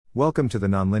Welcome to the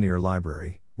Nonlinear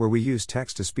Library, where we use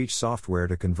text-to-speech software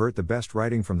to convert the best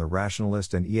writing from the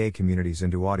Rationalist and EA communities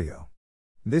into audio.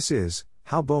 This is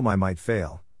How BoMAI Might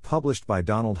Fail, published by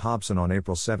Donald Hobson on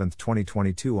April 7,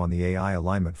 2022 on the AI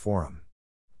Alignment Forum.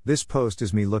 This post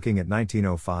is me looking at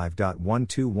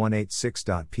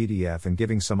 1905.12186.pdf and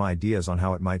giving some ideas on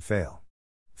how it might fail.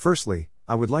 Firstly,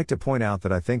 I would like to point out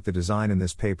that I think the design in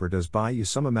this paper does buy you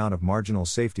some amount of marginal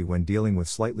safety when dealing with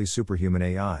slightly superhuman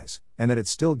AIs, and that it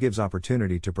still gives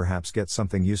opportunity to perhaps get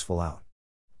something useful out.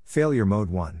 Failure Mode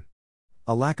 1.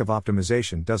 A lack of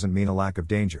optimization doesn't mean a lack of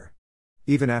danger.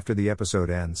 Even after the episode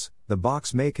ends, the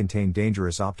box may contain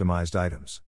dangerous optimized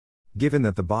items. Given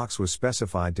that the box was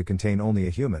specified to contain only a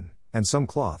human, and some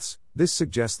cloths, this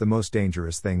suggests the most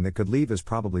dangerous thing that could leave is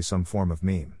probably some form of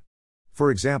meme.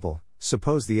 For example,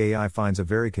 suppose the AI finds a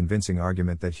very convincing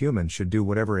argument that humans should do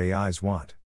whatever AIs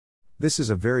want. This is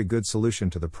a very good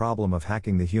solution to the problem of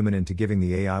hacking the human into giving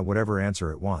the AI whatever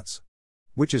answer it wants.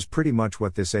 Which is pretty much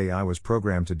what this AI was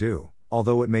programmed to do,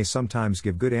 although it may sometimes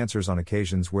give good answers on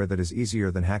occasions where that is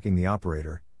easier than hacking the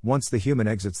operator. Once the human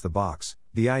exits the box,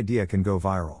 the idea can go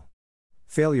viral.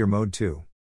 Failure Mode 2.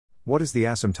 What does the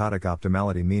asymptotic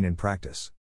optimality mean in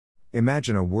practice?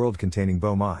 Imagine a world containing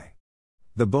BoMAI.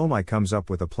 The BoMAI comes up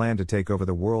with a plan to take over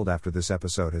the world after this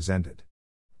episode has ended.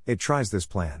 It tries this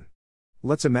plan.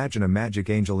 Let's imagine a magic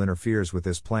angel interferes with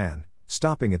this plan,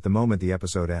 stopping it the moment the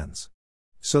episode ends.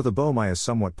 So the BoMAI is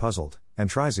somewhat puzzled, and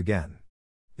tries again.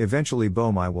 Eventually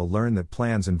BoMAI will learn that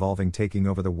plans involving taking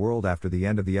over the world after the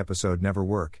end of the episode never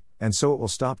work, and so it will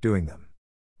stop doing them.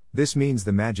 This means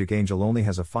the magic angel only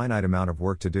has a finite amount of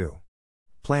work to do.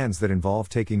 Plans that involve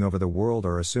taking over the world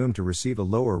are assumed to receive a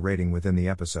lower rating within the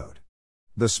episode.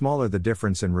 The smaller the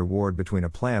difference in reward between a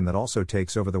plan that also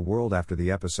takes over the world after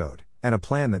the episode, and a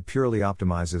plan that purely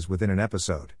optimizes within an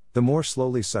episode, the more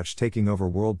slowly such taking over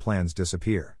world plans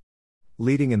disappear.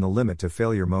 Leading in the limit to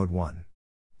Failure Mode 1.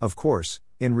 Of course,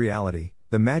 in reality,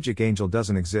 the magic angel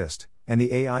doesn't exist, and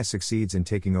the AI succeeds in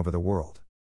taking over the world.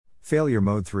 Failure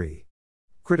Mode 3.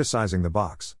 Criticizing the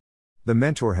box. The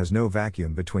mentor has no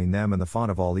vacuum between them and the font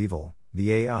of all evil,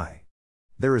 the AI.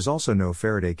 There is also no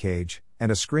Faraday cage, and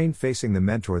a screen facing the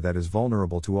mentor that is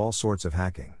vulnerable to all sorts of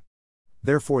hacking.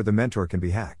 Therefore the mentor can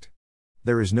be hacked.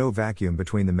 There is no vacuum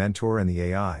between the mentor and the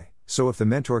AI, so if the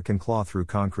mentor can claw through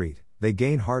concrete, they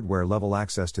gain hardware-level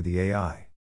access to the AI.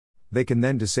 They can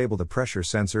then disable the pressure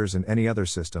sensors and any other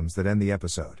systems that end the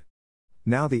episode.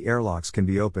 Now the airlocks can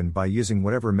be opened by using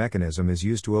whatever mechanism is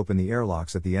used to open the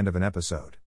airlocks at the end of an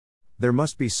episode. There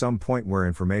must be some point where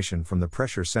information from the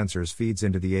pressure sensors feeds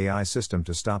into the AI system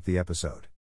to stop the episode.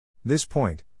 This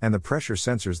point, and the pressure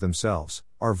sensors themselves,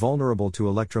 are vulnerable to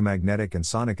electromagnetic and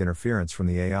sonic interference from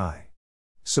the AI.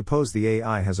 Suppose the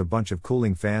AI has a bunch of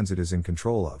cooling fans it is in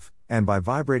control of, and by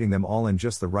vibrating them all in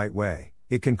just the right way,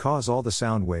 it can cause all the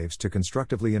sound waves to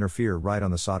constructively interfere right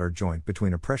on the solder joint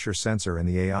between a pressure sensor and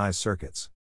the AI's circuits.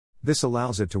 This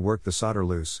allows it to work the solder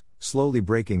loose, slowly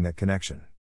breaking that connection.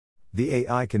 The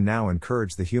AI can now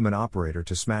encourage the human operator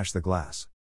to smash the glass.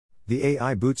 The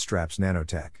AI bootstraps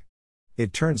nanotech.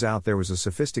 It turns out there was a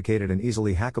sophisticated and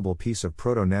easily hackable piece of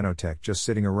proto-nanotech just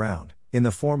sitting around, in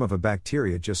the form of a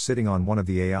bacteria just sitting on one of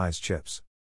the AI's chips.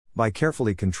 By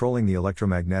carefully controlling the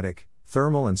electromagnetic,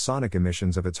 thermal and sonic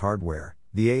emissions of its hardware,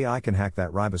 the AI can hack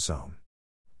that ribosome.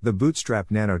 The bootstrapped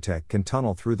nanotech can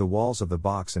tunnel through the walls of the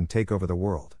box and take over the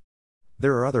world.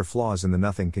 There are other flaws in the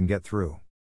nothing can get through.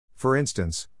 For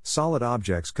instance, solid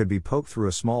objects could be poked through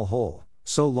a small hole,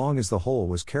 so long as the hole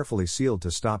was carefully sealed to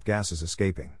stop gases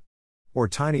escaping. Or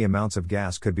tiny amounts of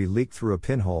gas could be leaked through a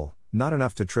pinhole, not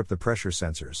enough to trip the pressure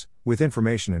sensors, with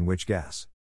information in which gas.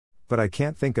 But I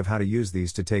can't think of how to use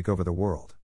these to take over the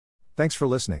world. Thanks for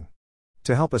listening.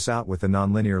 To help us out with the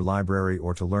Nonlinear Library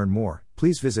or to learn more,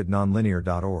 please visit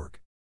nonlinear.org.